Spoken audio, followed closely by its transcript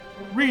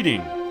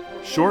Reading,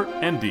 Short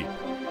and Deep.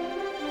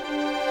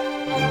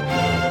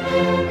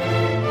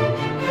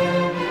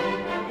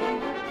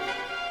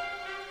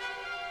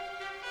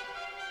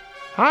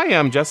 Hi,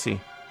 I'm Jesse.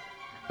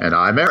 And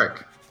I'm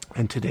Eric.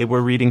 And today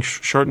we're reading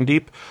Short and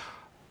Deep,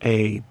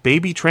 A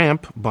Baby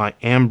Tramp by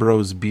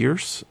Ambrose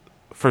Bierce,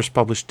 first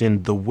published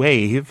in The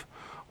Wave,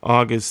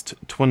 August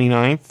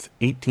 29th,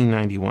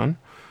 1891.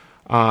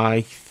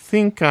 I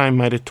think I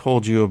might have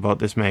told you about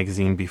this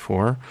magazine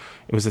before.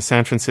 It was a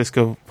San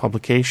Francisco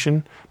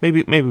publication.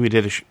 Maybe we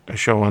did a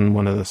show on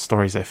one of the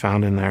stories I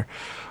found in there.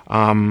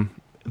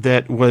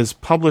 That was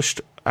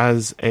published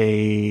as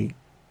a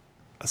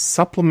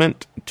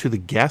supplement to the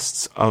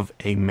guests of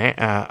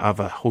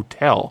a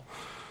hotel.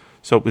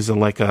 So it was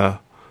like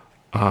a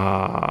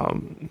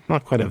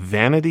not quite a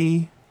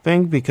vanity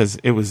thing, because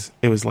it was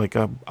like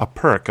a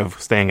perk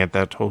of staying at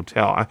that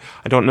hotel.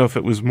 I don't know if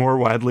it was more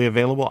widely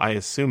available. I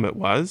assume it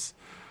was,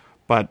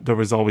 but there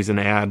was always an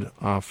ad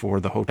for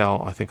the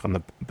hotel, I think, on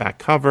the back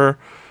cover,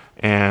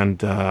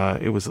 and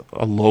it was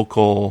a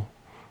local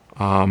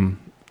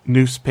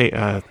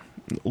newspaper,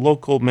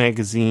 local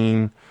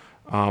magazine,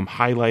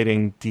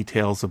 highlighting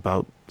details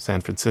about San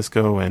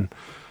Francisco and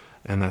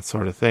that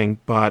sort of thing,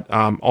 but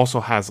also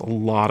has a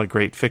lot of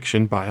great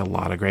fiction by a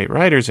lot of great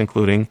writers,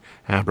 including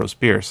Ambrose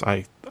Bierce.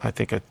 I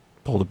think I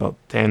pulled about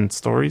 10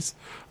 stories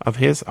of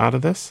his out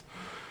of this.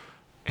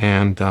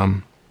 And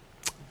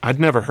I'd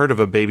never heard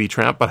of A Baby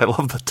Tramp, but I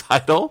love the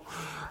title.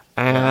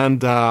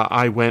 And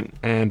I went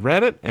and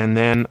read it, and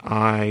then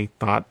I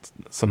thought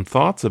some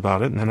thoughts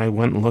about it, and then I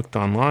went and looked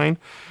online.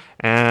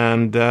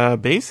 And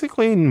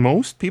basically,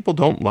 most people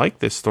don't like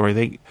this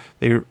story.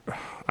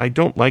 I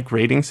don't like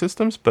rating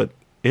systems, but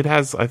it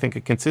has, I think,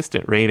 a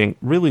consistent rating,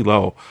 really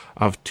low,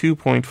 of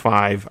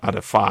 2.5 out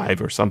of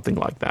 5 or something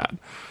like that.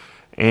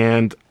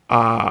 And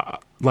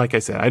like I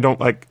said, I don't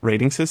like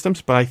rating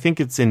systems, but I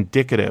think it's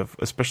indicative,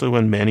 especially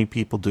when many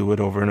people do it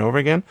over and over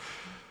again.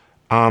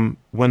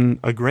 When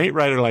a great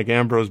writer like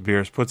Ambrose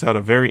Bierce puts out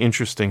a very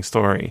interesting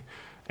story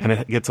and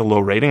it gets a low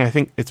rating, I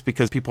think it's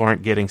because people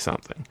aren't getting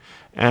something.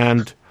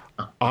 And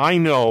I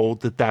know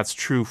that that's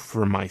true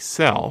for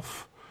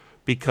myself,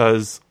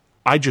 because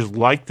I just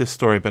liked this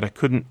story, but I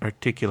couldn't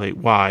articulate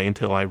why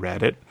until I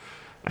read it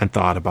and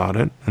thought about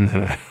it. And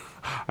then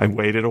I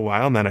waited a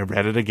while, and then I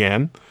read it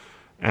again.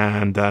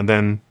 And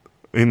then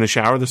in the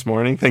shower this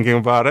morning, thinking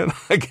about it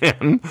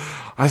again,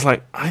 I was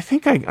like, I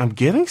think I'm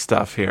getting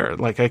stuff here.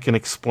 Like, I can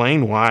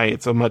explain why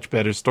it's a much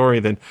better story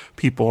than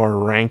people are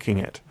ranking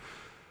it.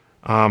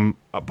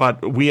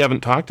 But we haven't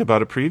talked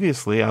about it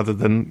previously, other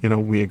than,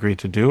 we agreed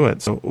to do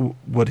it. So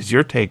what is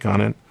your take on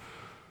it?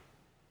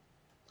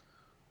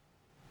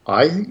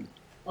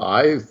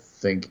 I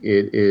think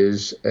it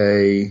is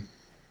a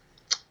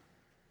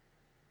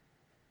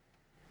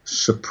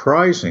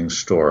surprising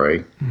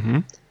story, mm-hmm.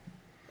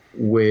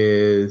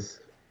 with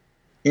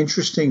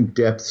interesting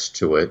depths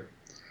to it.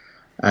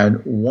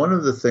 And one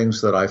of the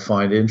things that I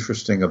find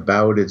interesting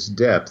about its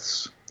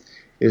depths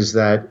is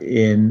that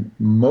in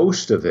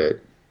most of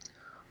it,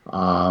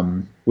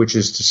 which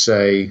is to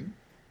say,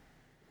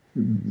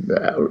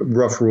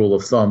 rough rule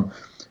of thumb,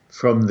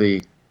 from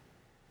the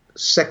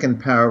second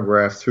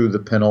paragraph through the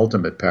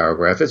penultimate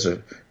paragraph, it's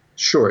a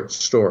short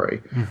story.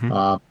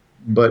 Mm-hmm.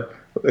 But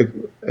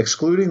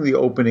excluding the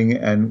opening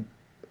and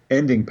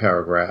ending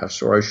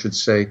paragraphs, or I should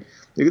say,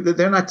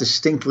 they're not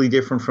distinctly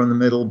different from the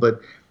middle,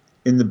 but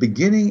in the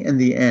beginning and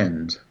the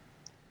end,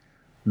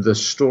 the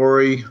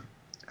story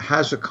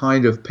has a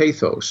kind of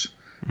pathos.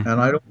 Mm-hmm. And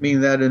I don't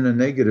mean that in a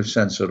negative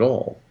sense at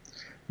all.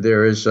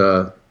 There is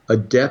a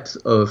depth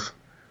of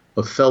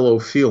fellow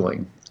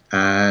feeling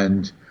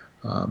and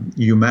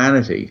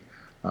humanity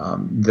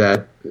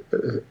that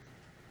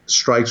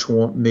strikes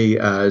me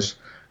as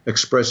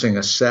expressing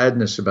a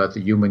sadness about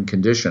the human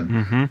condition.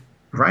 Mm-hmm.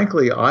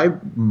 Frankly, I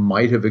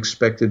might have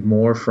expected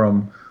more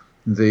from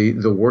the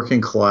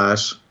working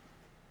class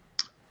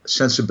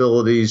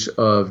sensibilities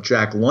of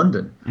Jack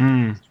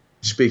London,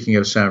 speaking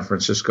of San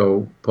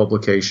Francisco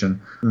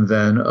publication,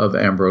 than of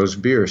Ambrose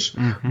Bierce.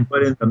 Mm-hmm.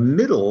 But in the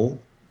middle,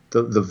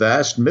 the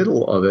vast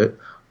middle of it,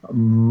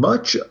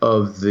 much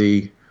of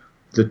the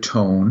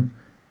tone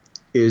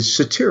is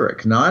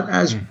satiric, not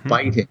as mm-hmm.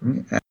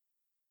 biting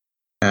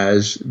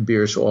as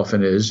Bierce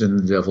often is in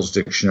the Devil's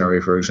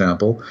Dictionary, for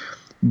example,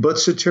 but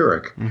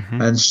satiric.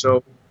 Mm-hmm. And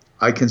so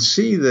I can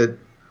see that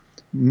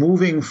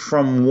moving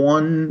from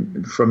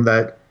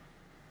that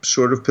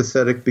sort of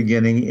pathetic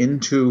beginning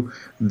into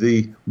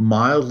the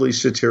mildly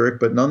satiric,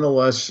 but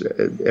nonetheless,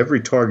 every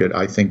target,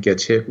 I think,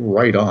 gets hit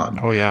right on.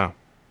 Oh, yeah.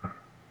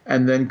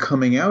 And then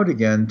coming out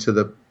again to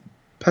the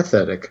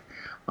pathetic,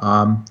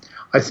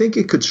 I think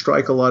it could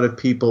strike a lot of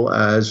people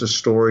as a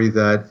story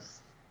that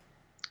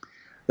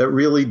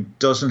really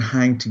doesn't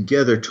hang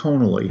together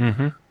tonally.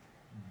 Mm-hmm.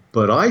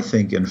 But I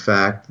think, in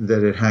fact,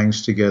 that it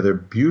hangs together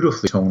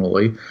beautifully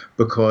tonally,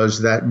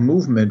 because that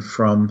movement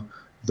from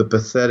the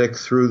pathetic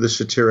through the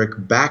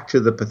satiric back to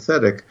the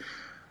pathetic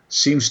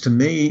seems to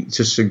me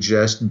to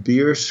suggest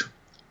Bierce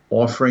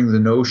offering the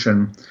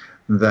notion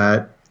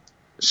that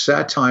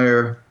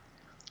satire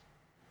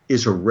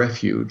is a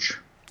refuge.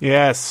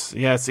 Yes,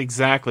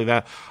 exactly.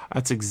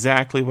 That's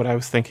exactly what I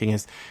was thinking.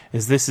 Is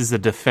this is a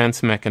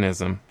defense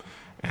mechanism,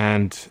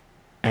 and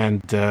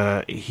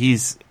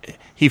his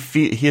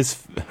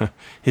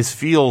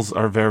feels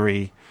are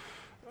very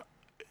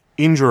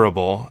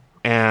injurable,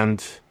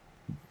 and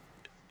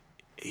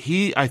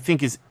I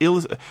think is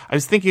ill. I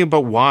was thinking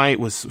about why it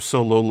was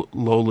so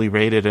lowly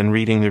rated, and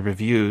reading the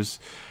reviews,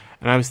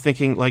 and I was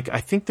thinking, like, I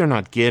think they're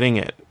not getting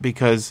it,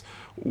 because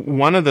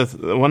one of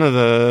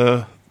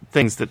the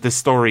things that this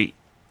story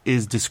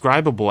is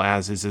describable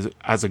as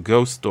a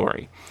ghost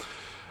story,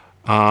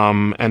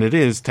 and it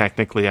is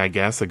technically, I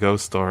guess, a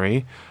ghost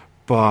story,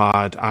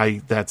 but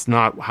that's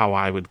not how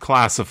I would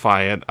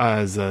classify it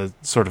as a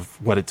sort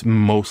of what it's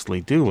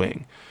mostly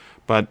doing.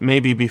 But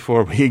maybe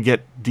before we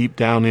get deep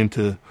down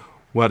into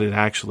what it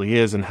actually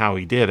is and how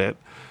he did it,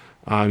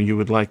 you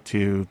would like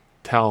to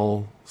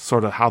tell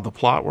sort of how the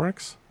plot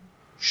works?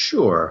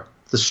 Sure.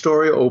 The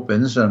story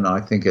opens, and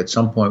I think at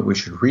some point we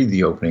should read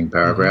the opening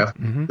paragraph.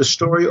 Mm-hmm. The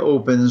story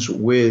opens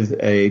with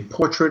a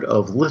portrait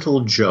of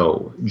little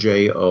Joe,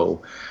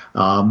 J-O,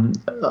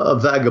 a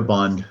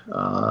vagabond,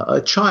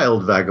 a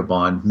child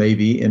vagabond,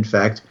 maybe, in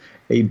fact,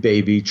 a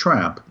baby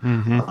tramp,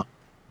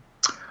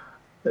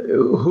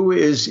 who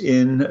is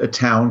in a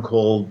town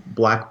called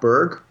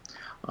Blackburg.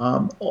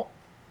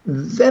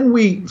 Then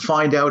we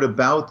find out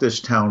about this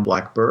town,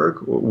 Blackburg,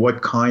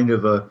 what kind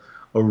of a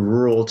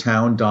rural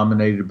town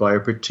dominated by a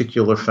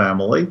particular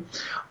family.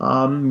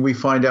 We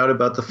find out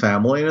about the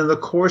family, and in the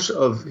course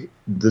of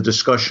the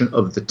discussion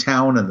of the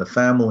town and the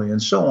family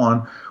and so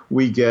on,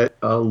 we get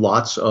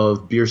lots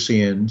of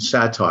Biercean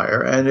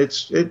satire, and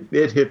it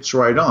hits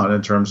right on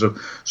in terms of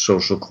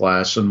social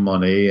class and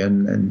money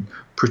and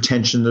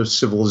pretension of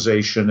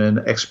civilization and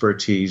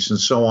expertise and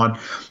so on.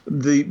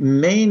 The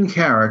main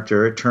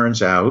character, it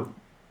turns out,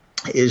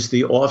 is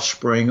the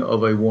offspring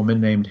of a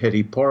woman named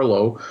Hetty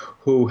Parlow,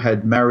 who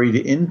had married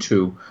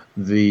into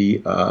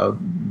the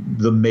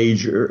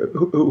major,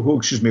 who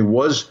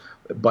was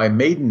by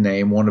maiden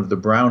name one of the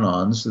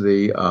Brownons,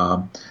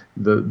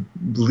 the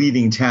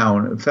leading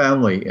town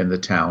family in the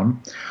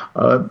town.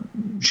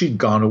 She'd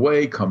gone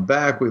away, come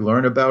back. We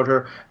learn about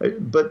her,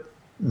 but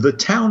the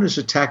town is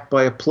attacked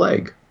by a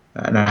plague,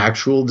 an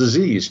actual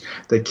disease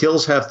that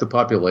kills half the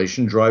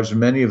population, drives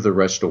many of the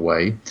rest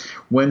away.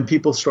 When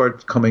people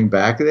start coming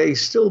back, they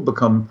still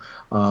become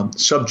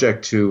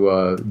subject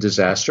to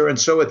disaster. And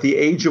so at the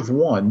age of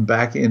 1,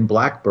 back in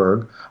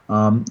Blackburg,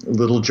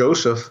 little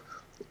Joseph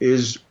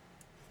is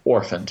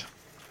orphaned.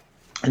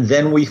 And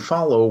then we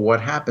follow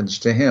what happens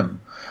to him.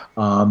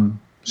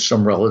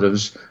 Some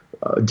relatives,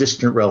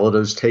 distant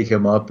relatives, take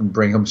him up and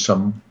bring him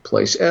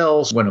someplace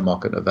else,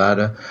 Winnemucca,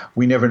 Nevada.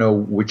 We never know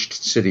which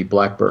city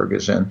Blackburg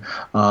is in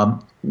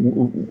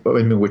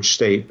which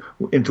state,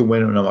 into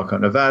Winnemucca,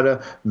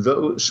 Nevada.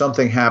 Though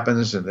something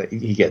happens and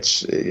he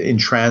gets in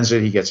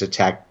transit, he gets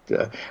attacked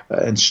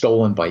and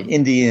stolen by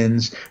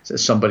Indians.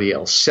 Somebody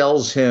else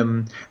sells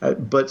him.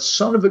 But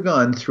son of a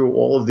gun, through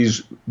all of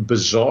these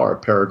bizarre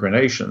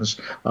peregrinations,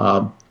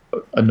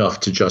 enough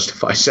to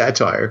justify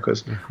satire,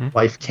 because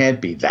life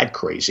can't be that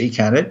crazy,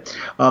 can it?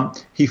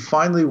 He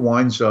finally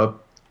winds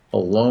up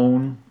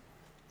alone,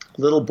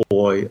 little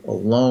boy,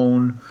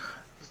 alone,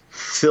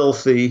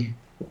 filthy,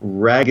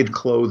 ragged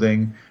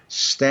clothing,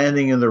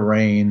 standing in the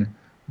rain,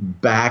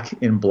 back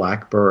in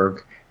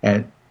Blackburg.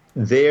 And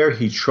there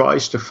he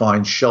tries to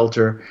find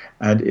shelter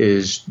and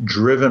is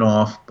driven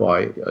off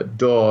by a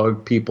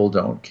dog. People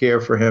don't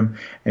care for him.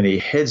 And he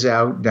heads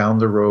out down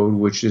the road,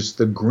 which is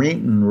the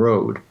Greenton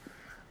Road,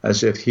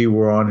 as if he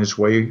were on his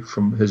way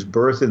from his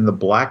birth in the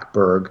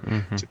Blackburg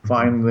to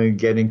finally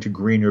getting to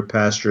greener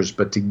pastures.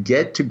 But to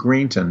get to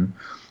Greenton,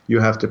 you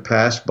have to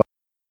pass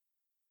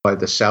by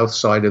the south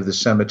side of the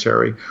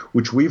cemetery,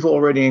 which we've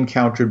already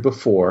encountered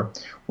before,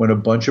 when a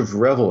bunch of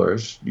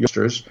revelers,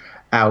 youngsters,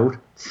 out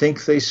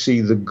think they see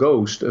the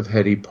ghost of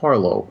Hetty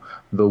Parlow,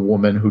 the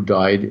woman who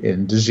died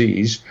in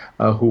disease,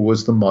 who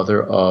was the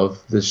mother of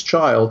this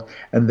child,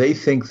 and they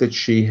think that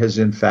she has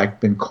in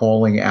fact been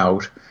calling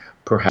out,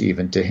 perhaps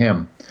even to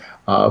him.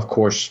 Of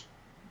course,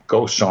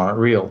 ghosts aren't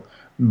real.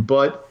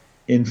 But,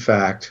 in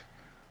fact,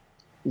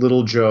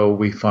 little Joe,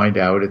 we find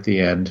out at the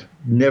end,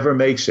 never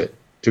makes it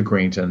to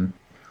Greenton.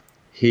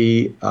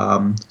 He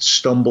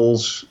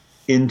stumbles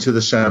into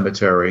the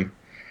cemetery,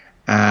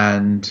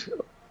 and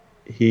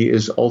he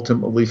is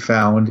ultimately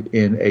found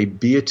in a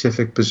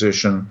beatific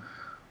position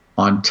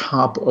on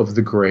top of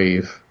the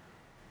grave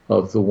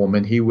of the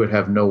woman he would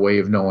have no way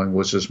of knowing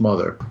was his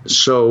mother.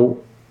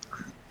 So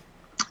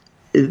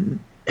the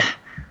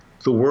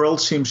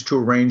world seems to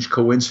arrange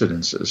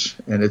coincidences,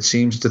 and it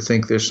seems to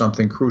think there's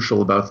something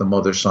crucial about the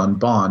mother-son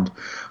bond.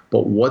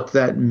 But what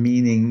that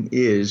meaning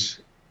is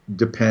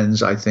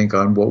depends, I think,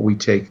 on what we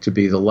take to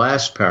be the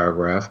last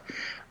paragraph,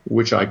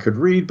 which I could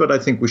read, but I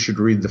think we should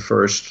read the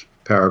first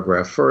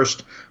paragraph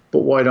first. But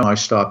why don't I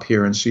stop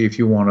here and see if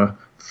you want to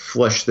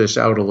flesh this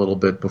out a little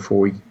bit before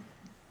we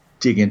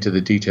dig into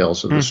the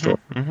details of the story.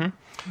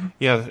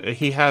 Yeah,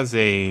 he has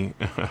a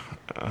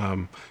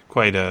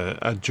quite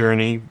a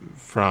journey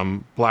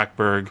from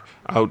Blackburg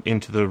out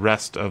into the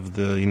rest of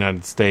the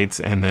United States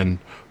and then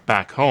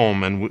back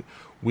home, and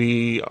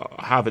we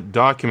have it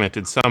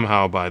documented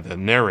somehow by the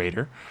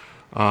narrator.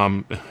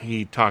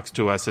 He talks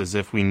to us as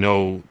if we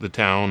know the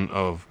town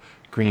of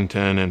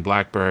Greenton and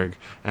Blackburg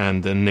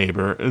and the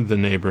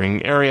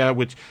neighboring area,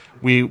 which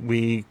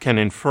we can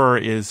infer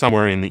is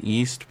somewhere in the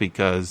east,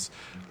 because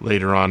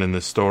later on in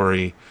the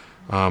story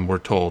we're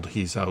told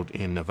he's out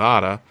in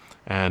Nevada,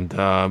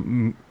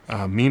 and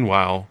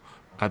meanwhile,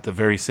 at the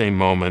very same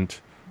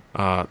moment,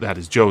 that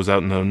is, Joe's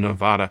out in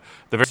Nevada,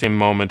 the very same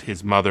moment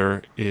his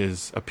mother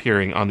is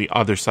appearing on the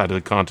other side of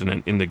the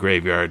continent in the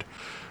graveyard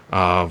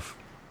of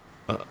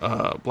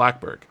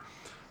Blackburg.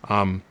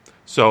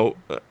 So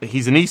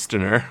he's an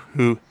Easterner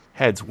who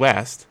heads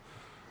west,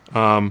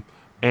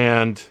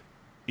 and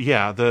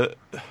yeah, the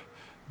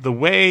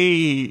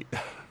way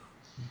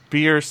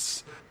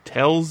Bierce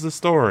tells the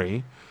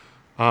story,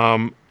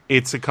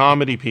 it's a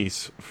comedy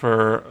piece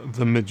for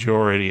the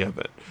majority of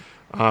it.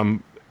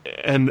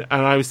 And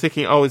I was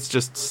thinking, oh, it's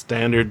just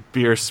standard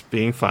Bierce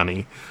being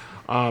funny,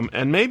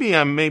 and maybe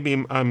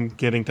I'm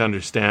getting to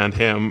understand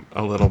him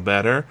a little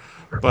better,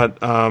 but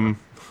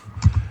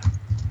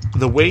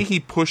the way he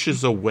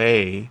pushes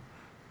away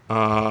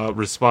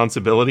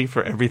responsibility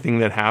for everything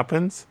that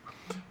happens,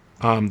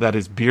 that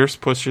is, Bierce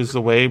pushes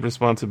away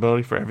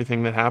responsibility for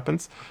everything that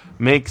happens,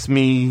 makes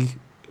me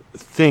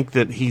think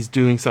that he's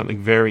doing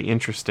something very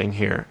interesting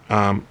here.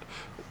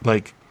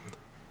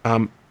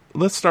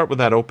 Let's start with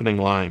that opening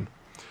line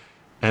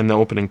and the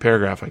opening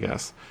paragraph, I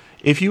guess.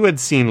 If you had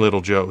seen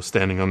little Joe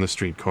standing on the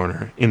street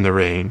corner in the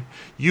rain,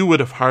 you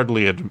would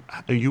hardly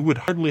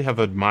have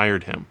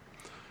admired him.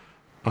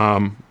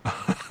 I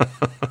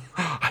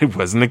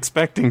wasn't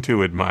expecting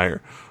to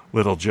admire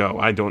little Joe.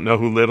 I don't know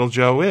who little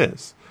Joe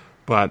is,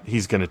 but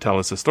he's going to tell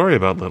us a story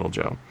about little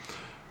Joe.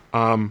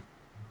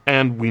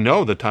 And we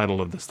know the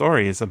title of the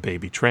story is A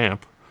Baby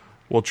Tramp.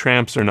 Well,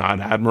 tramps are not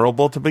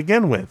admirable to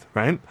begin with,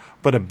 right?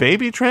 But a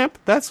baby tramp,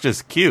 that's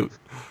just cute,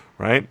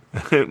 right?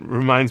 It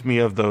reminds me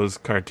of those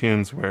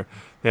cartoons where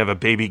they have a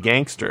baby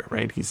gangster,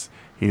 right? He's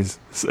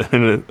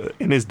in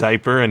his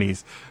diaper, and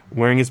he's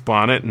wearing his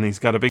bonnet, and he's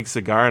got a big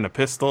cigar and a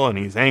pistol, and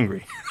he's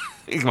angry.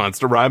 He wants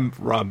to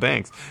rob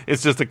banks.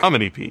 It's just a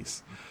comedy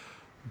piece.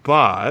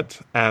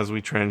 But as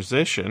we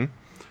transition,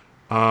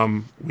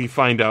 we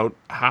find out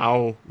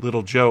how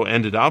little Joe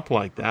ended up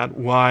like that,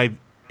 why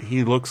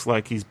he looks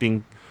like he's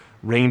being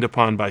rained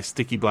upon by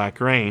sticky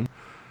black rain,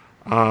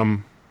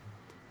 and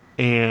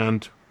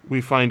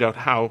we find out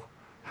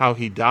how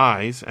he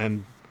dies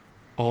and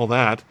all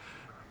that.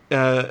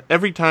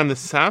 Every time the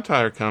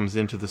satire comes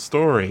into the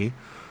story,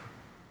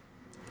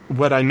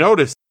 what I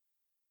noticed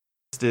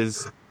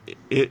is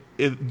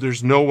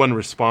there's no one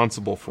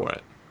responsible for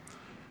it.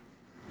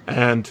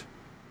 And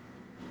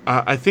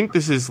I think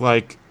this is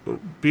like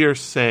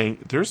Bierce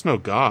saying, there's no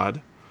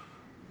God.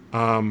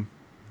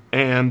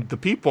 And the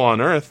people on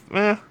Earth,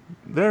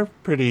 they're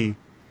pretty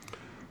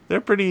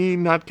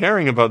not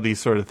caring about these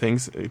sort of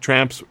things.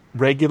 Tramp's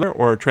regular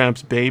or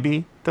Tramp's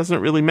baby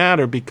doesn't really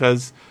matter,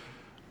 because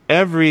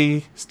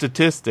every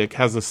statistic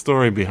has a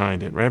story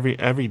behind it.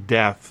 Every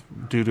death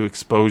due to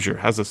exposure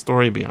has a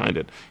story behind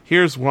it.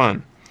 Here's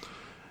one.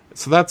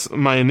 So that's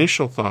my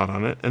initial thought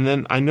on it. And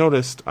then I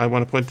noticed, I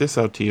want to point this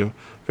out to you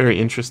very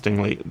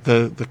interestingly,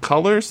 the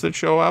colors that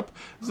show up,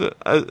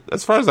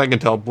 as far as I can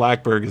tell,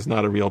 Blackburg is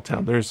not a real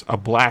town. There's a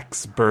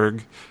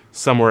Blacksburg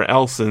somewhere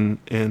else in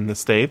the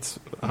States,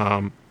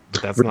 but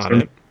that's not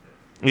it.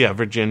 Yeah,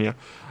 Virginia.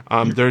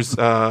 There's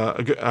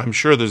I'm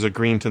sure there's a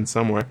Greenton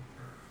somewhere.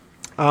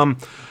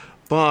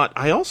 But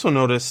I also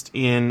noticed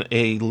in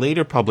a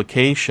later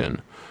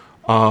publication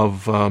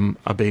of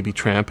A Baby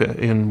Tramp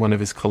in one of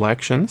his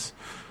collections,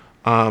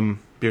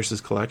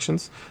 Bierce's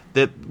collections,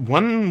 that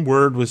one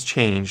word was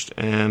changed,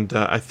 and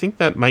I think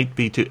that might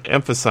be to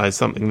emphasize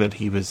something that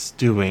he was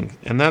doing,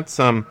 and that's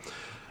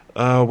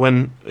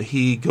when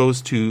he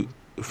goes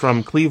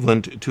from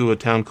Cleveland to a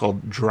town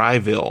called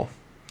Dryville.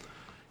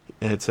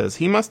 And it says,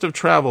 he must have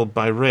traveled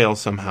by rail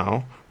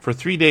somehow, for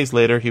 3 days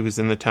later he was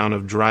in the town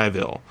of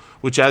Dryville,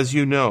 which, as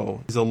you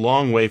know, is a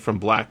long way from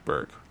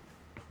Blackburg.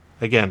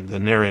 Again, the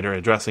narrator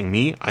addressing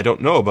me. I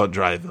don't know about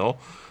Dryville.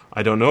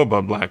 I don't know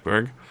about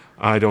Blackburg.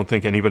 I don't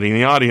think anybody in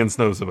the audience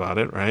knows about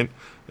it, right?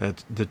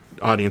 The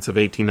audience of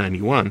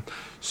 1891.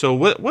 So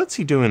what's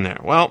he doing there?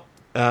 Well,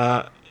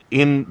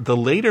 in the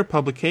later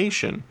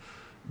publication,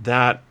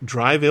 that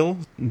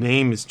Dryville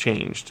name is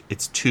changed.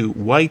 It's to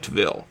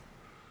Whiteville.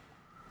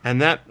 And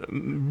that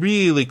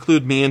really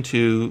clued me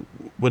into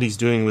what he's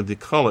doing with the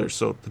colors.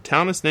 So the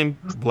town is named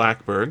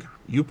Blackburg.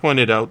 You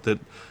pointed out that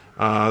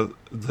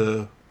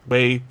the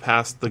way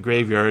past the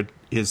graveyard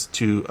is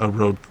to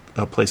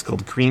a place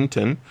called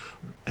Greenton,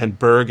 and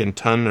Berg and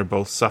Ton are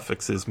both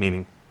suffixes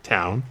meaning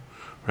town,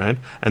 right?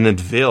 And then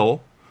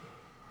Ville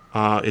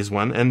is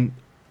one. And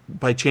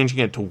by changing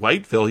it to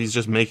Whiteville, he's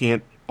just making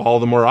it all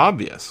the more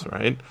obvious,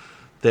 right?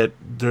 that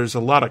there's a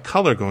lot of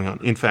color going on.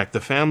 In fact,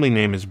 the family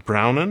name is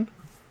Brownon,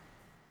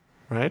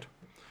 right?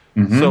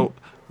 Mm-hmm. So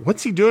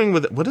what's he doing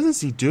with it? What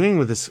is he doing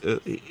with this?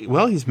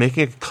 Well, he's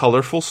making a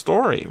colorful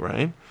story,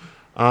 right?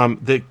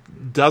 That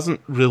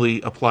doesn't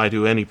really apply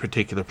to any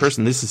particular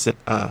person. This is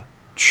a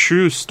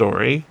true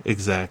story,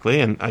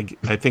 exactly, and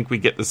I think we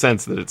get the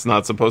sense that it's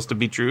not supposed to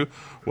be true.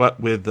 What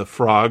with the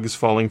frogs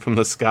falling from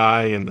the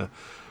sky and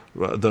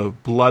the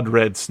blood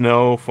red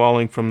snow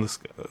falling from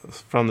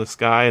the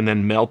sky and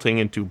then melting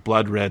into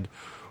blood red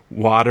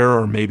water,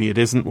 or maybe it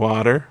isn't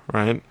water,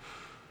 right?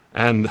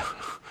 And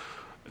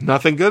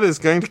nothing good is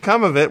going to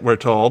come of it, we're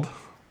told.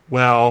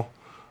 Well,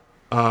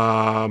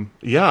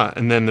 yeah,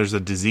 and then there's a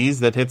disease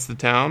that hits the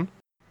town.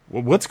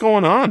 Well, what's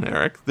going on,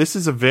 Eric? This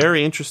is a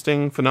very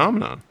interesting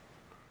phenomenon.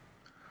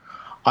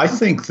 I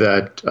think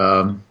that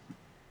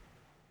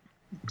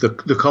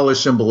the color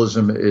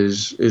symbolism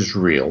is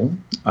real.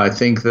 I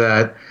think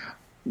that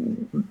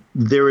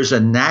there is a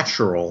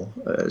natural,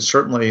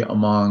 certainly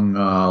among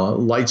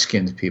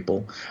light-skinned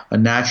people, a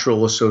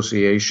natural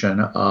association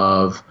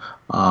of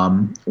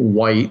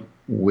white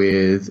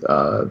with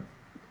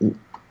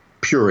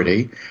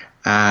purity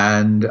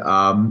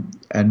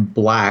and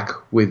black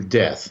with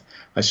death.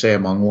 I say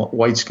among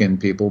white-skinned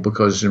people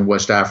because in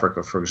West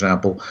Africa, for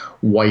example,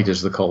 white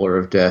is the color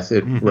of death.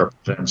 It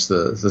represents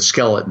the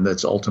skeleton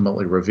that's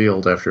ultimately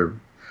revealed after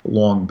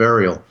long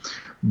burial.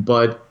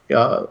 But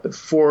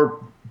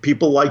for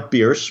people like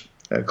Bierce,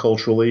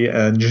 culturally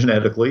and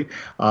genetically,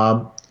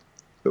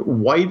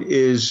 white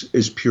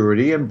is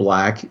purity and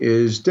black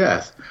is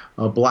death.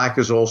 Black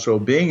is also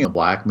being in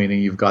black,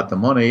 meaning you've got the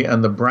money,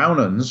 and the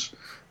Brownons,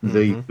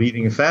 the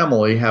leading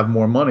family, have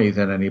more money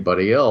than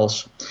anybody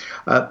else.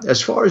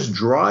 As far as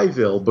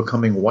Dryville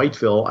becoming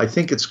Whiteville, I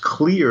think it's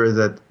clear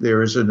that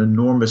there is an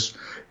enormous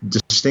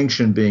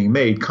distinction being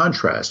made,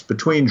 contrast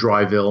between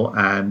Dryville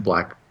and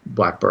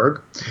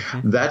Blackburg.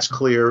 That's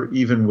clear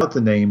even with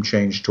the name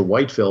change to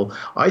Whiteville.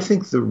 I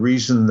think the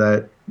reason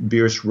that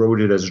Bierce wrote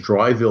it as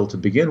Dryville to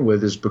begin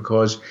with is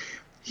because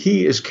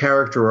he is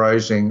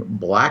characterizing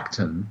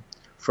Blackton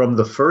from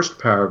the first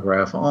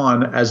paragraph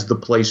on as the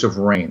place of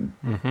rain.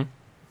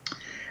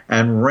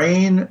 And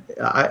rain,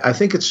 I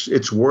think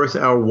it's worth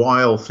our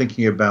while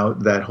thinking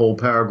about that whole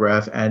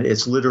paragraph and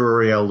its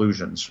literary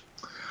allusions.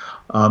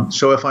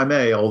 So if I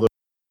may, although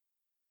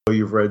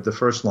you've read the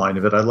first line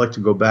of it, I'd like to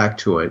go back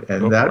to it,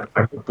 and I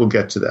hope we'll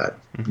get to that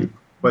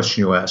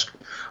question you asked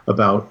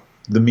about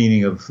the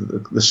meaning of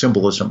the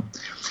symbolism.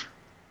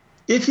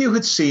 If you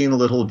had seen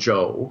little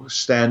Joe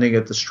standing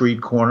at the street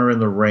corner in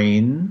the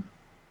rain,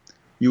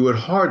 you would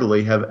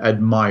hardly have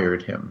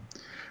admired him.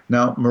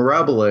 Now,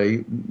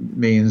 mirabile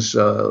means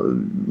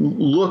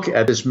look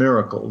at this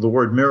miracle. The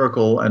word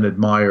miracle and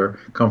admire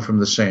come from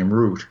the same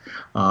root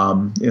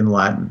in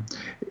Latin.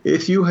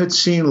 If you had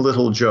seen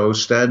little Joe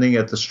standing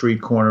at the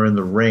street corner in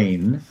the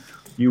rain,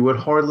 you would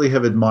hardly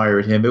have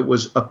admired him. It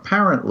was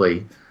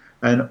apparently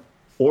an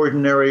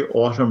ordinary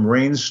autumn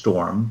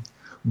rainstorm,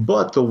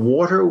 but the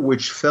water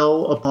which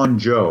fell upon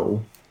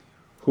Joe,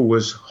 who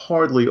was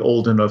hardly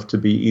old enough to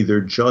be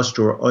either just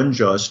or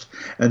unjust,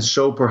 and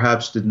so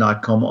perhaps did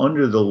not come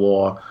under the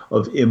law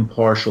of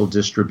impartial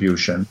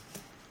distribution.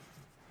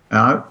 And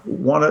I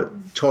want to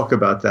talk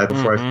about that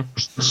before I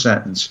finish the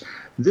sentence.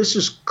 This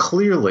is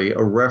clearly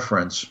a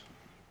reference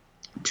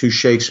to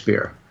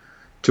Shakespeare,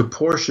 to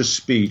Portia's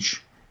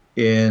speech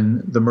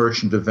in The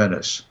Merchant of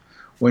Venice,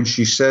 when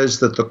she says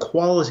that the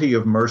quality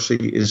of mercy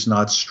is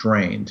not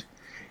strained.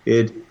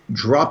 It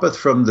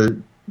droppeth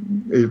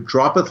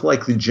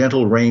like the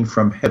gentle rain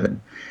from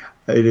heaven.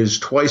 It is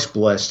twice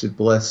blessed. It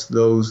blessed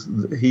those,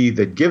 he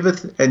that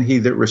giveth and he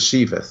that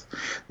receiveth.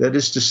 That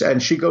is to say,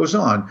 and she goes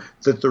on,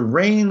 that the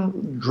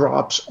rain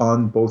drops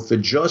on both the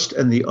just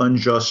and the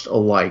unjust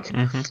alike.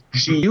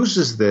 She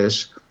uses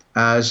this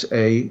as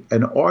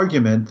an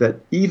argument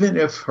that even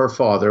if her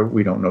father,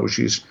 we don't know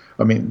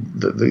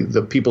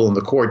the people in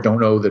the court don't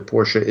know that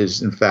Portia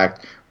is in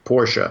fact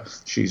Portia.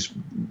 She's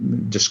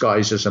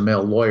disguised as a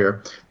male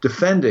lawyer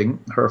defending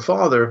her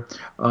father.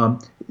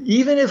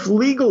 Even if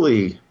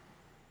legally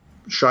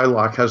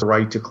Shylock has a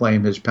right to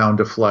claim his pound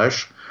of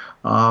flesh,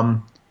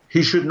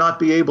 he should not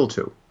be able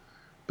to,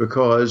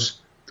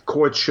 because the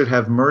courts should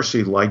have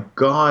mercy like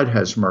God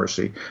has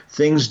mercy.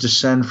 Things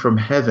descend from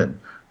heaven.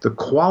 The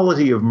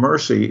quality of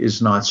mercy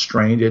is not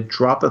strained. It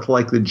droppeth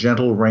like the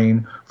gentle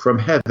rain from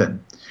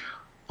heaven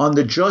on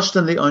the just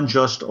and the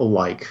unjust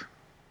alike.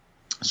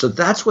 So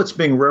that's what's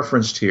being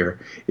referenced here,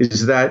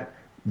 is that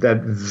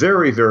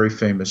very, very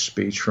famous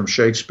speech from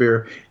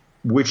Shakespeare,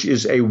 which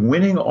is a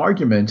winning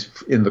argument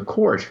in the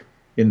court,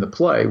 in the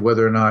play,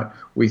 whether or not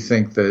we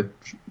think that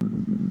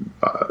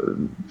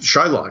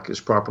Shylock is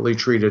properly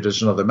treated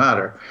is another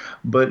matter.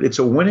 But it's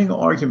a winning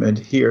argument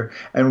here.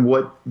 And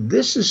what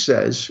this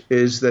says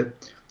is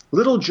that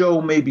little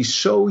Joe may be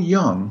so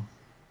young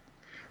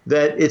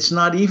that it's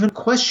not even a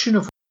question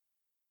of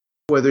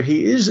whether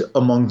he is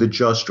among the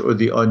just or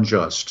the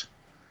unjust.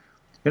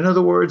 In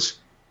other words,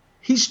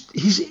 he's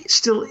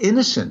still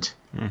innocent.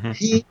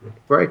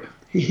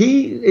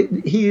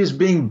 he is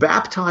being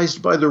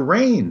baptized by the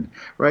rain,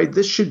 right?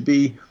 He should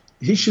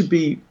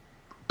be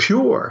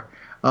pure.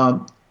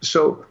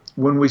 So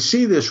when we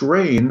see this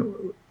rain,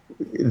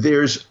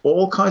 there's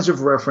all kinds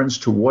of reference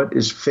to what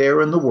is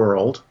fair in the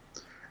world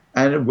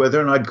and whether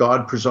or not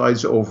God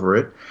presides over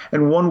it.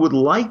 And one would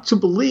like to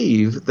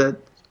believe that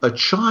a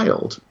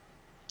child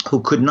who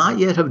could not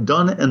yet have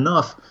done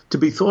enough to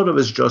be thought of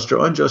as just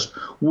or unjust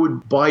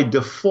would by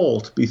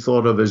default be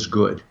thought of as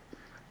good,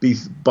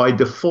 by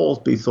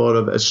default be thought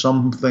of as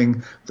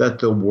something that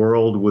the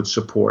world would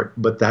support.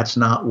 But that's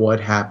not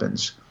what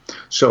happens.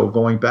 So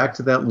going back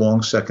to that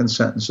long second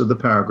sentence of the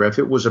paragraph,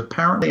 it was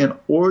apparently an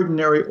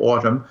ordinary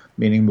autumn,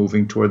 meaning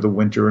moving toward the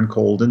winter and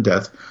cold and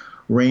death,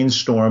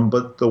 rainstorm,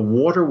 but the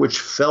water which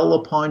fell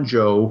upon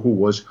Joe, who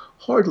was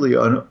hardly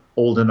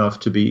old enough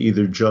to be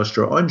either just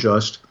or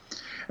unjust,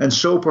 and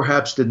so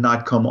perhaps did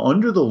not come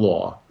under the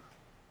law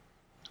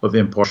of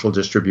impartial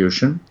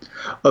distribution,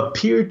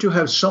 appeared to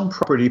have some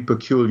property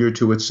peculiar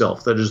to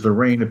itself. That is, the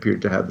rain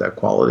appeared to have that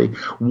quality.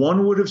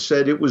 One would have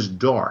said it was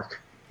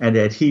dark and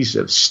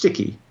adhesive,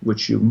 sticky,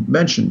 which you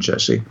mentioned,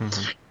 Jesse.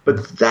 Mm-hmm.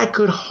 But that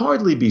could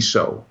hardly be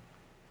so,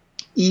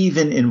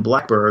 even in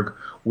Blackburg,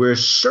 where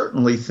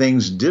certainly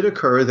things did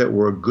occur that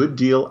were a good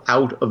deal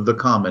out of the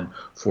common.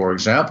 For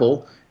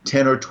example,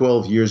 10 or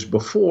 12 years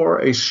before,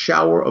 a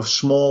shower of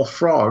small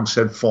frogs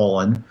had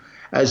fallen,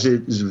 as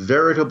it is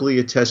veritably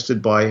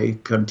attested by a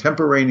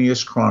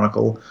contemporaneous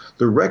chronicle,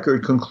 the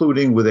record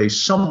concluding with a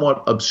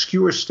somewhat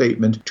obscure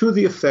statement to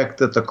the effect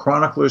that the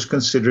chroniclers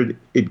considered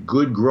it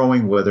good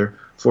growing weather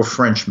for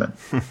Frenchmen.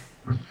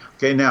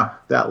 Okay, now,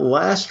 that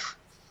last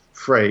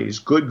phrase,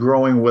 good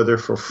growing weather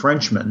for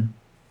Frenchmen,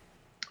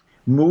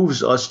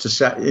 moves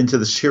us into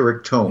the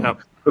satiric tone.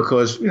 Yep.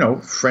 Because,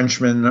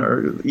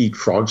 Frenchmen eat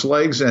frogs'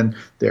 legs, and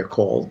they're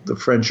called, the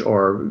French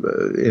are,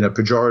 in a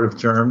pejorative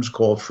terms,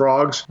 called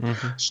frogs.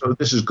 Mm-hmm. So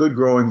this is good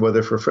growing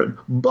weather for French.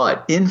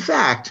 But, in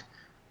fact,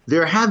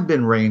 there have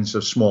been rains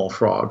of small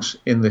frogs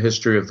in the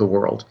history of the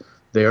world.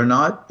 They are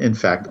not, in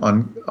fact,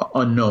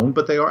 unknown,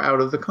 but they are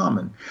out of the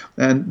common.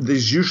 And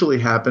these usually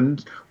happen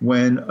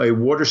when a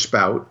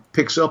waterspout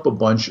picks up a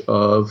bunch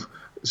of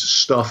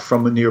stuff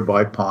from a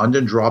nearby pond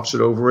and drops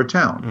it over a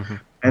town. Mm-hmm.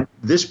 And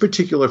this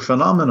particular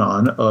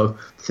phenomenon of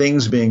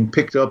things being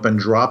picked up and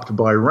dropped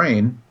by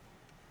rain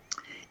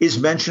is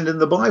mentioned in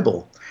the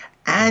Bible.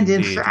 And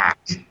in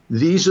fact,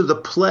 these are the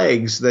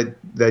plagues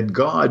that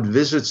God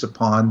visits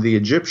upon the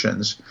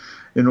Egyptians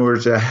in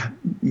order to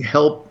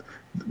help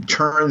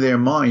turn their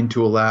mind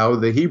to allow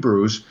the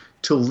Hebrews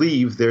to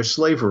leave their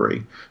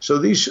slavery. So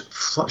these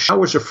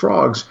showers of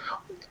frogs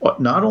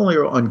not only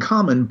are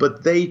uncommon,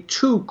 but they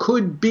too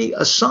could be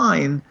a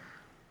sign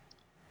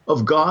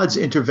of God's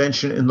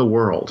intervention in the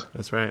world.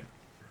 That's right.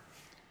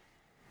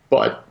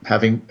 But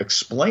having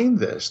explained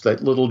this,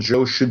 that little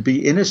Joe should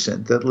be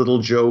innocent, that little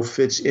Joe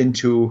fits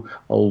into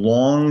a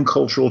long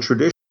cultural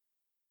tradition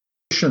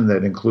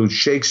that includes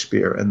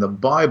Shakespeare and the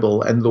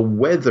Bible and the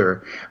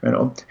weather,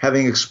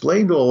 having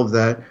explained all of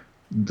that,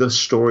 the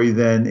story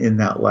then in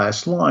that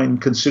last line,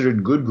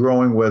 considered good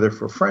growing weather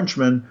for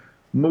Frenchmen,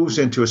 moves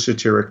into a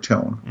satiric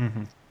tone.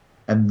 Mm-hmm.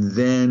 And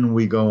then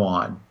we go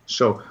on.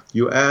 So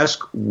you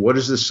ask, what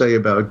does this say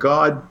about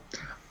God?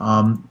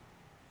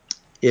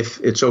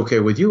 If it's okay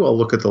with you, I'll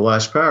look at the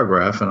last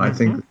paragraph, and I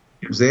think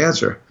gives the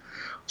answer.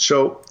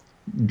 So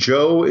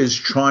Joe is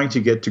trying to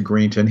get to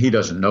Greenton. He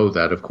doesn't know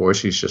that, of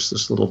course. He's just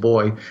this little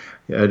boy.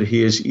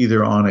 He is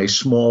either on a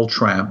small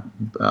tramp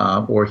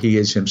or he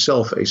is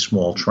himself a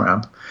small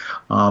tramp.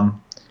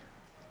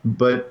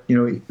 But,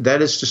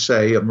 that is to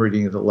say, I'm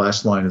reading the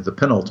last line of the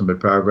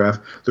penultimate paragraph,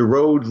 the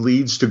road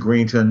leads to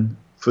Greenton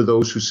for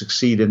those who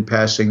succeed in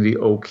passing the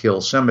Oak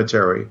Hill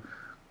Cemetery.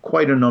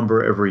 Quite a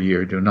number every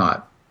year do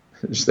not,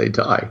 as they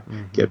die,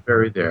 get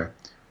buried there.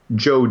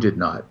 Joe did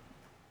not.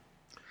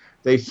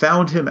 They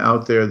found him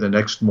out there the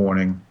next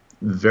morning,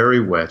 very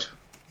wet,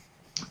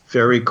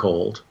 very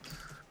cold,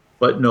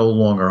 but no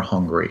longer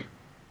hungry.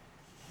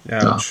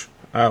 Ouch.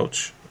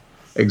 Ouch.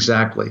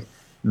 Exactly.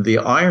 The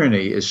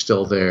irony is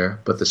still there,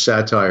 but the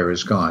satire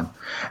is gone.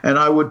 And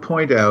I would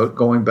point out,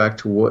 going back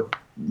to what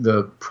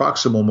the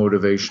proximal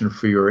motivation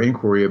for your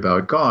inquiry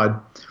about God,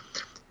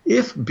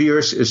 if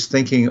Bierce is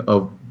thinking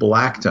of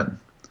Blackton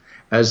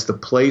as the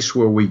place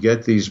where we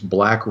get these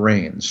black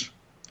rains,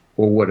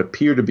 or what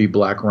appear to be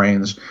black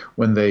rains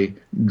when they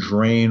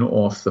drain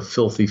off the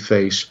filthy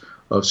face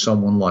of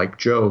someone like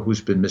Joe who's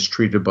been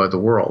mistreated by the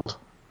world,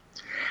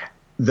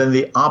 then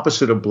the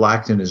opposite of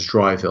Blackton is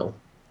Dryville.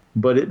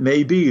 But it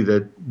may be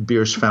that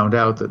Bierce found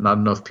out that not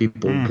enough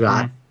people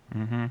got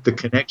the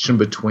connection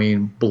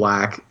between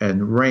black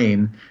and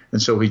rain,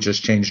 and so he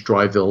just changed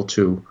Dryville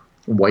to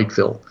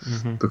Whiteville,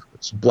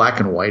 because black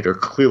and white are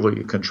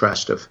clearly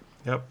contrastive.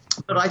 Yep.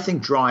 But I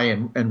think dry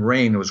and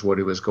rain was what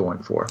he was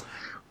going for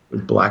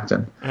with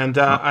Blackton. And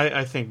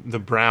I think the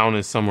brown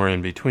is somewhere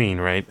in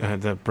between, right?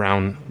 The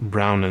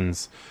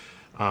Brownans.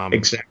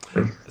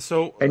 Exactly.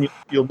 So, and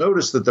you'll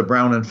notice that the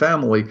Brownan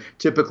family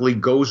typically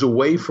goes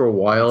away for a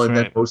while and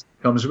then mostly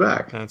comes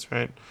back. That's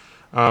right.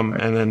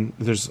 And then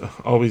there's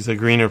always a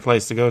greener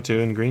place to go to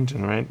in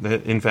Greenton, right?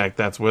 In fact,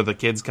 that's where the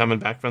kids coming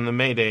back from the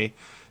May Day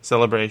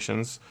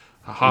celebrations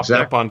hopped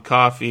up on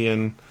coffee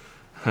and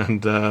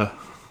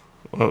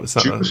what was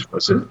Juice,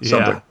 was it?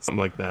 Something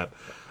like that.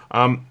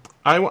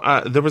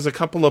 There was a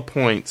couple of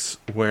points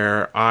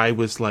where I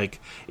was like,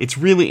 it's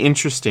really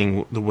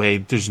interesting the way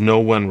there's no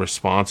one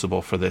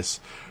responsible for this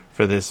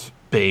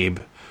babe.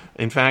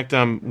 In fact,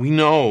 we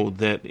know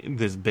that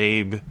this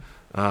babe,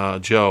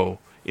 Joe,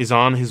 is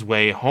on his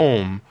way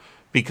home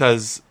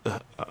because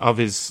of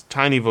his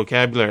tiny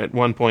vocabulary. At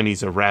one point,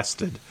 he's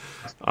arrested,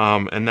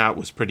 and that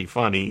was pretty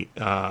funny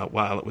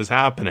while it was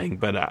happening.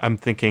 But I'm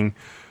thinking,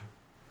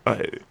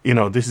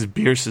 this is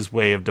Bierce's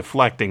way of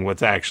deflecting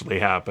what's actually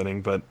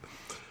happening. But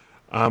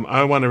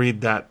I want to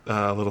read that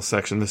little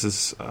section. This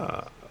is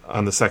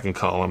on the second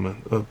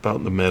column, about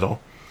in the middle.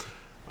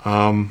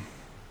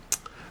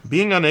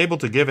 Being unable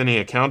to give any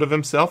account of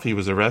himself, he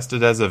was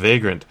arrested as a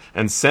vagrant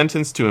and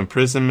sentenced to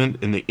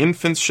imprisonment in the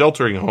infants'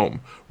 sheltering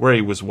home, where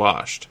he was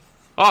washed.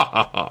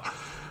 And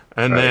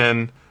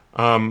then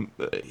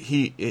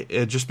he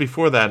just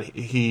before that,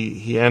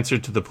 he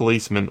answered to the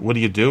policeman, "What are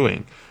you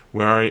doing?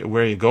 Where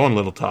are you going,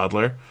 little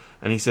toddler?"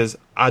 And he says,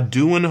 "I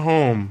doin'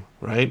 home,"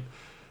 right?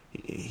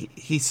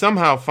 He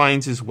somehow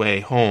finds his way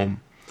home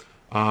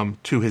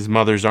to his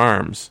mother's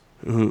arms,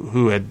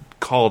 who had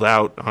called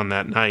out on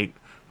that night,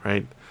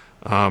 right?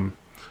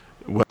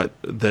 What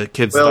the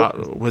kids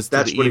thought was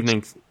the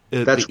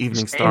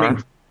evening star,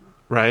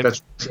 right?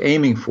 That's what he's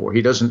aiming for.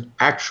 He doesn't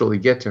actually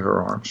get to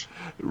her arms.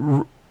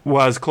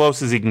 Well, as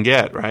close as he can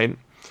get, right?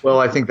 Well,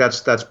 I think that's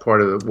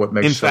part of what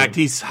makes. In fact,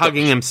 he's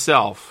hugging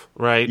himself,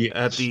 right? Yes.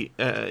 At the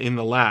in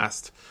the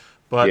last,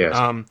 but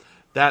yes.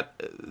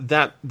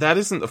 That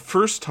isn't the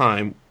first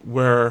time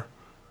where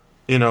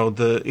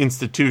the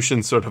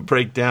institutions sort of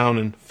break down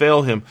and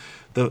fail him.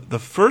 The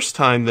first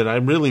time that I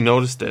really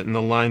noticed it, and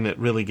the line that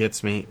really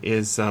gets me,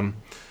 is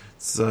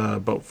it's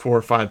about 4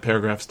 or 5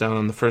 paragraphs down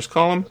on the first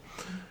column,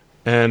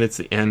 and it's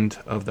the end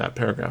of that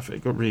paragraph.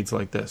 It reads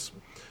like this: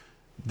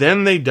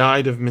 "Then they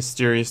died of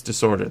mysterious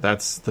disorder."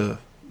 That's the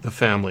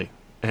family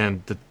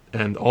and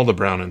all the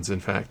Brownings,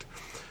 in fact,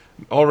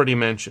 already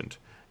mentioned.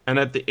 "And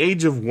at the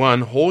age of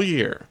 1 whole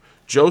year,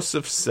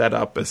 Joseph set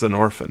up as an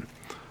orphan."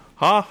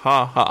 Ha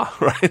ha ha!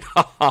 Right?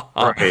 Ha ha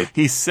ha! Right.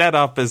 He's set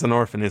up as an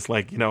orphan. It's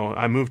like,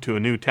 I moved to a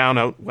new town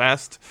out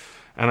west,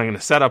 and I'm going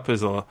to set up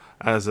as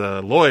a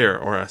lawyer,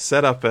 or I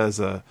set up as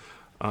a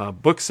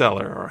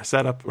bookseller, or I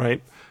set up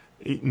right.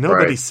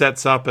 Nobody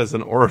sets up as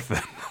an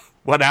orphan.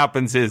 What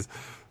happens is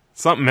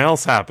something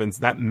else happens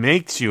that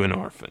makes you an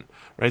orphan,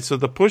 right? So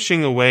the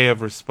pushing away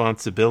of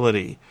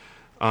responsibility,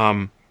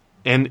 and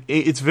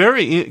it's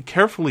very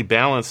carefully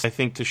balanced, I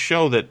think, to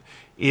show that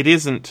it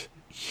isn't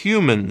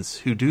humans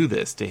who do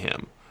this to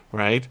him,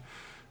 right?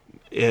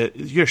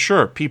 Yeah,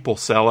 sure, people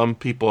sell him,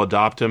 people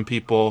adopt him,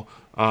 people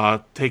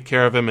take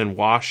care of him and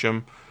wash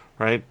him,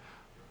 right?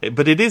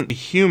 But it isn't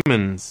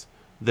humans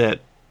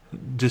that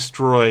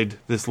destroyed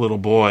this little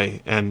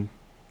boy and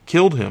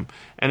killed him.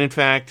 And in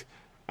fact,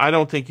 I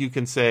don't think you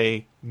can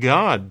say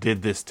God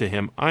did this to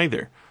him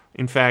either.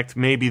 In fact,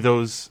 maybe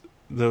those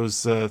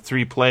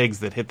 3 plagues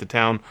that hit the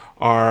town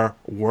are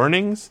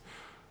warnings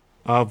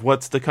of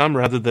what's to come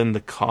rather than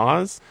the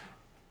cause.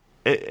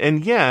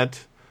 And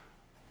yet,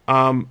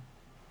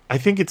 I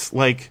think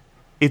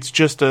it's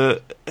just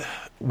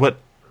what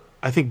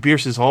I think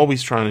Bierce is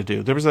always trying to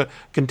do. There was a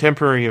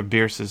contemporary of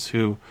Bierce's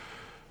who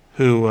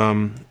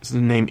is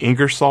named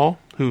Ingersoll,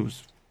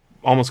 who's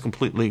almost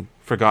completely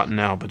forgotten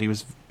now, but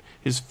he's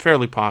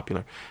fairly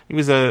popular. He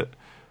was an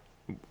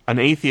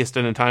atheist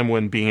in a time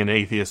when being an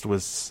atheist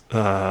was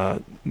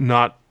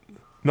not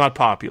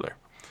popular.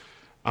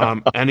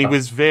 And he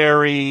was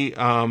very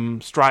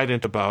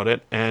strident about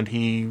it, and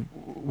he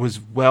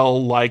was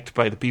well liked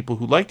by the people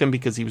who liked him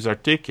because he was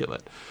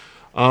articulate.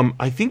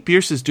 I think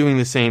Bierce is doing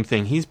the same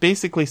thing. He's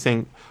basically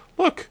saying,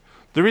 look,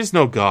 there is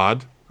no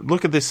God.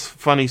 Look at this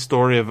funny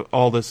story of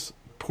all this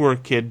poor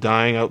kid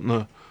dying out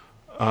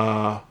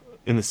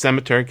in the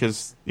cemetery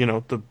because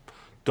the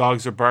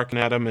dogs are barking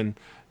at him, and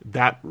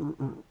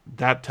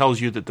that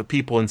tells you that the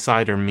people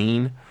inside are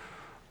mean.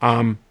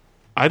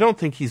 I don't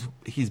think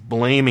he's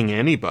blaming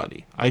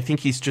anybody. I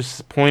think he's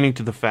just pointing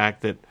to the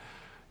fact that,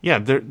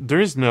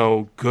 there is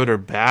no good or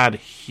bad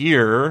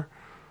here.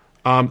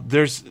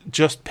 There's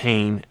just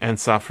pain and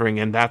suffering,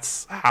 and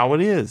that's how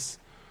it is.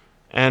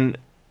 And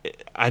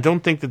I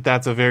don't think that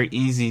that's a very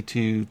easy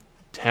to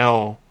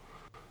tell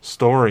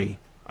story.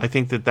 I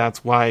think that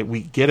that's why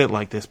we get it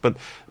like this. But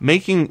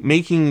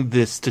making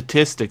the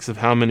statistics of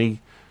how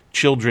many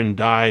children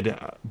died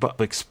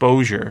of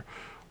exposure,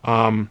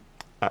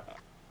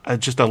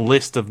 just a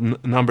list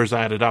of numbers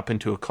added up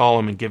into a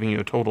column and giving you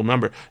a total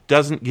number,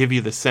 doesn't give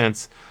you the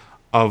sense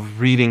of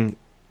reading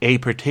a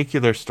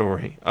particular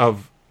story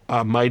of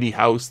a mighty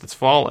house that's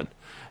fallen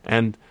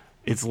and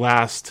its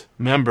last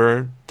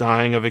member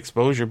dying of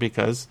exposure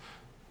because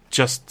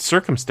just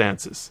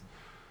circumstances.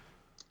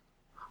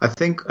 I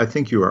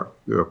think you're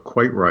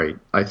quite right.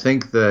 I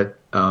think that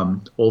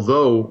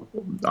although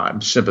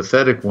I'm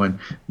sympathetic when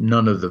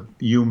none of the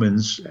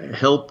humans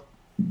help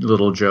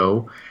little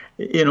Joe,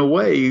 in a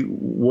way,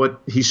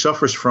 what he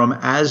suffers from,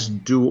 as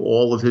do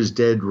all of his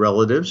dead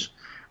relatives,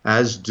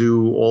 as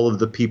do all of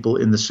the people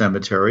in the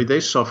cemetery, they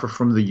suffer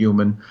from the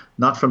human,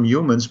 not from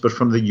humans, but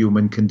from the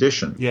human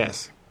condition.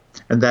 Yes.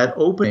 And that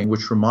opening,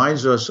 which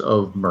reminds us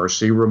of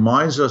mercy,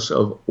 reminds us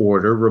of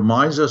order,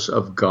 reminds us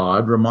of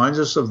God, reminds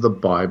us of the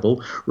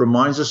Bible,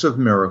 reminds us of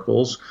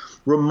miracles,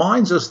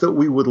 reminds us that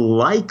we would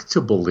like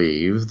to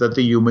believe that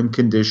the human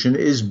condition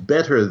is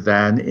better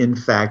than, in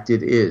fact,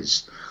 it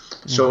is.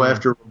 So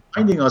after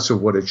reminding us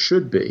of what it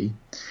should be,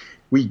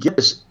 we get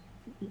this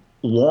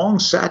long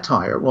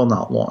satire. Well,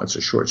 not long, it's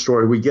a short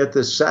story. We get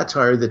this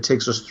satire that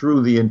takes us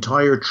through the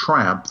entire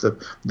tramp,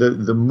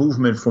 the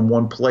movement from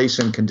one place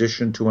and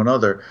condition to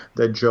another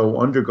that Joe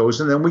undergoes.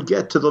 And then we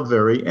get to the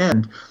very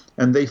end.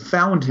 And they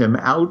found him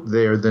out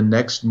there the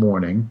next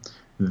morning,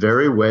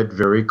 very wet,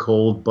 very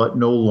cold, but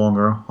no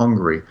longer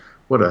hungry.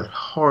 What a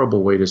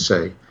horrible way to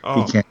say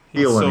he can't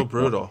feel so anymore.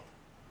 Brutal.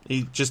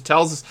 He just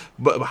tells us,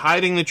 but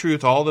hiding the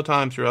truth all the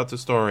time throughout the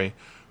story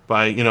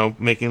by,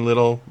 making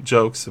little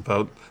jokes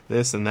about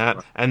this and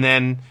that. And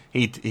then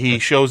he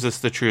shows us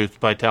the truth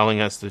by telling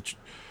us that,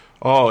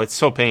 it's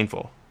so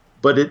painful.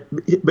 But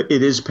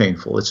it is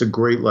painful. It's a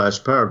great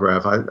last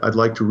paragraph. I'd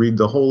like to read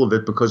the whole of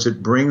it because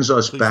it brings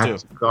us back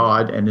to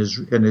God and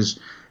his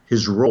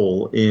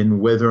role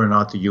in whether or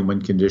not the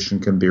human condition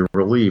can be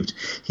relieved.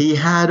 He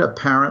had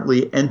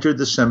apparently entered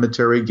the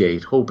cemetery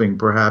gate, hoping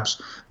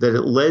perhaps that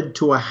it led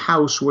to a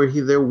house where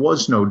there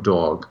was no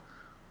dog,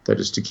 that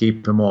is to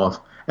keep him off,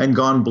 and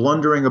gone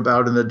blundering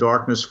about in the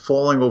darkness,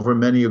 falling over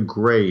many a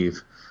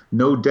grave,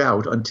 no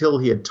doubt, until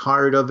he had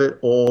tired of it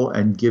all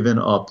and given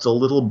up. The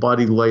little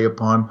body lay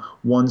upon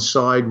one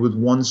side with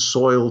one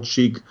soiled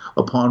cheek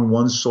upon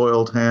one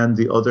soiled hand,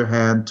 the other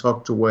hand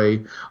tucked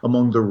away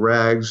among the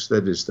rags,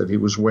 that he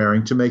was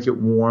wearing, to make it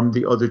warm,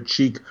 the other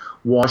cheek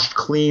washed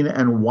clean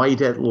and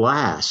white at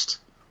last.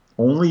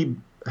 Only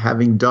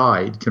having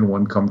died can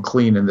one come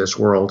clean in this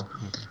world.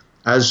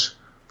 As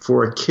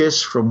for a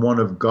kiss from one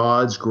of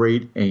God's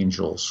great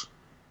angels.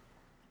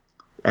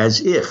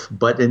 As if,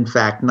 but in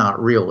fact not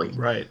really.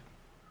 Right.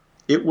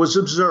 It was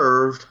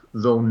observed,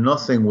 though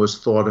nothing was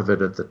thought of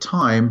it at the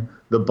time,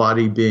 the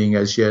body being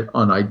as yet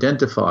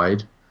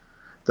unidentified,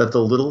 that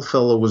the little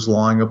fellow was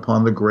lying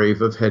upon the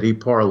grave of Hetty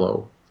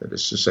Parlow, that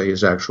is to say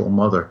his actual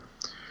mother,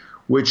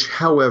 which,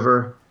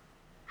 however,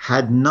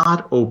 had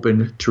not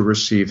opened to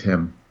receive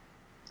him,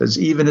 as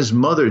even his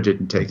mother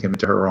didn't take him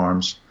into her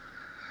arms.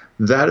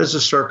 That is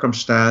a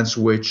circumstance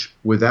which,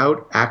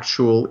 without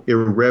actual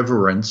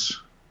irreverence,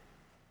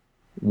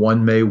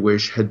 one may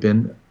wish had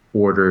been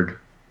ordered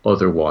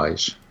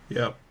otherwise.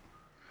 Yep.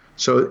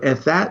 So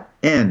at that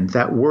end,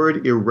 that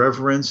word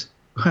irreverence,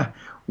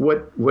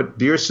 what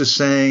Bierce is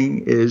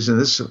saying is, and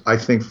this I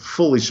think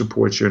fully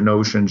supports your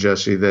notion,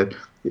 Jesse, that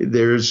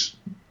there's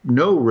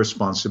no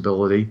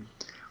responsibility.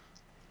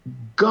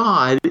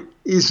 God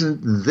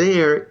isn't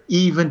there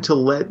even to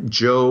let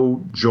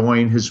Joe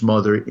join his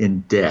mother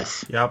in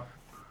death. Yep.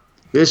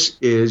 This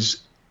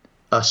is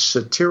a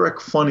satiric,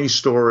 funny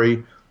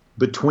story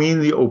between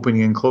the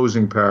opening and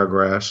closing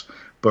paragraphs,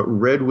 but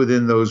read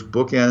within those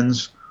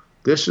bookends.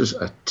 This is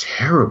a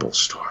terrible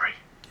story.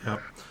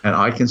 Yep. And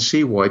I can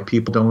see why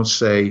people don't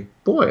say,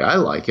 boy, I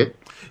like it.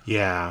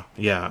 Yeah,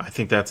 I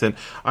think that's it.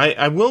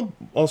 I will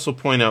also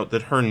point out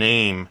that her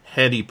name,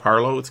 Hetty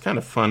Parlow, it's kind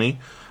of funny.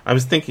 I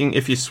was thinking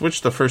if you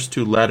switch the first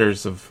two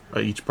letters of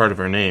each part of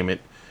her name,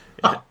 it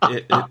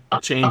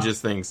changes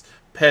things.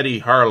 Petty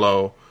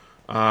Harlow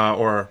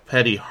or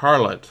Petty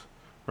Harlot,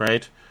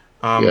 right?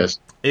 Yes.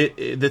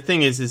 The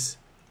thing is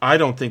I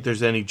don't think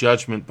there's any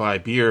judgment by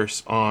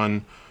Bierce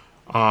on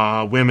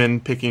women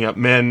picking up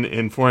men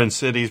in foreign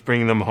cities,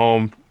 bringing them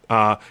home,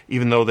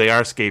 even though they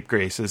are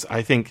scapegraces.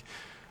 I think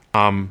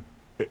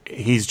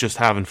he's just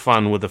having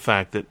fun with the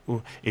fact that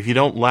if you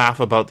don't laugh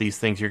about these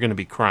things, you're going to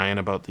be crying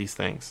about these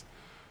things.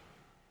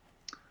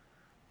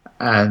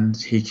 And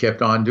he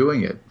kept on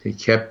doing it. He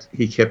kept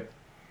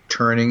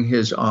turning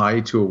his eye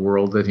to a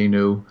world that he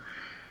knew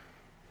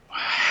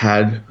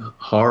had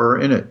horror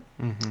in it.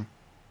 Mm-hmm.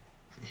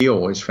 He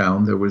always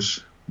found there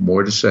was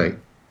more to say.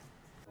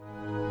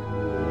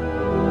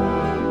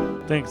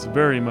 Thanks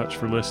very much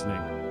for listening.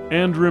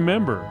 And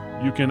remember,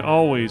 you can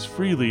always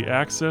freely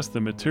access the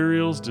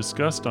materials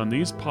discussed on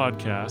these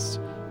podcasts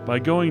by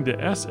going to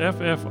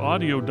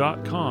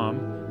sffaudio.com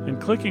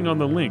and clicking on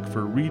the link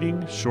for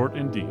Reading Short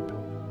and Deep.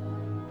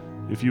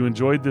 If you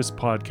enjoyed this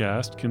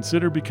podcast,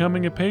 consider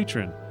becoming a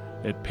patron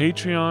at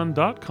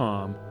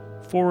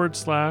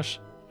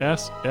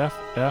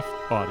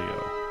patreon.com/SFF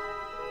Audio.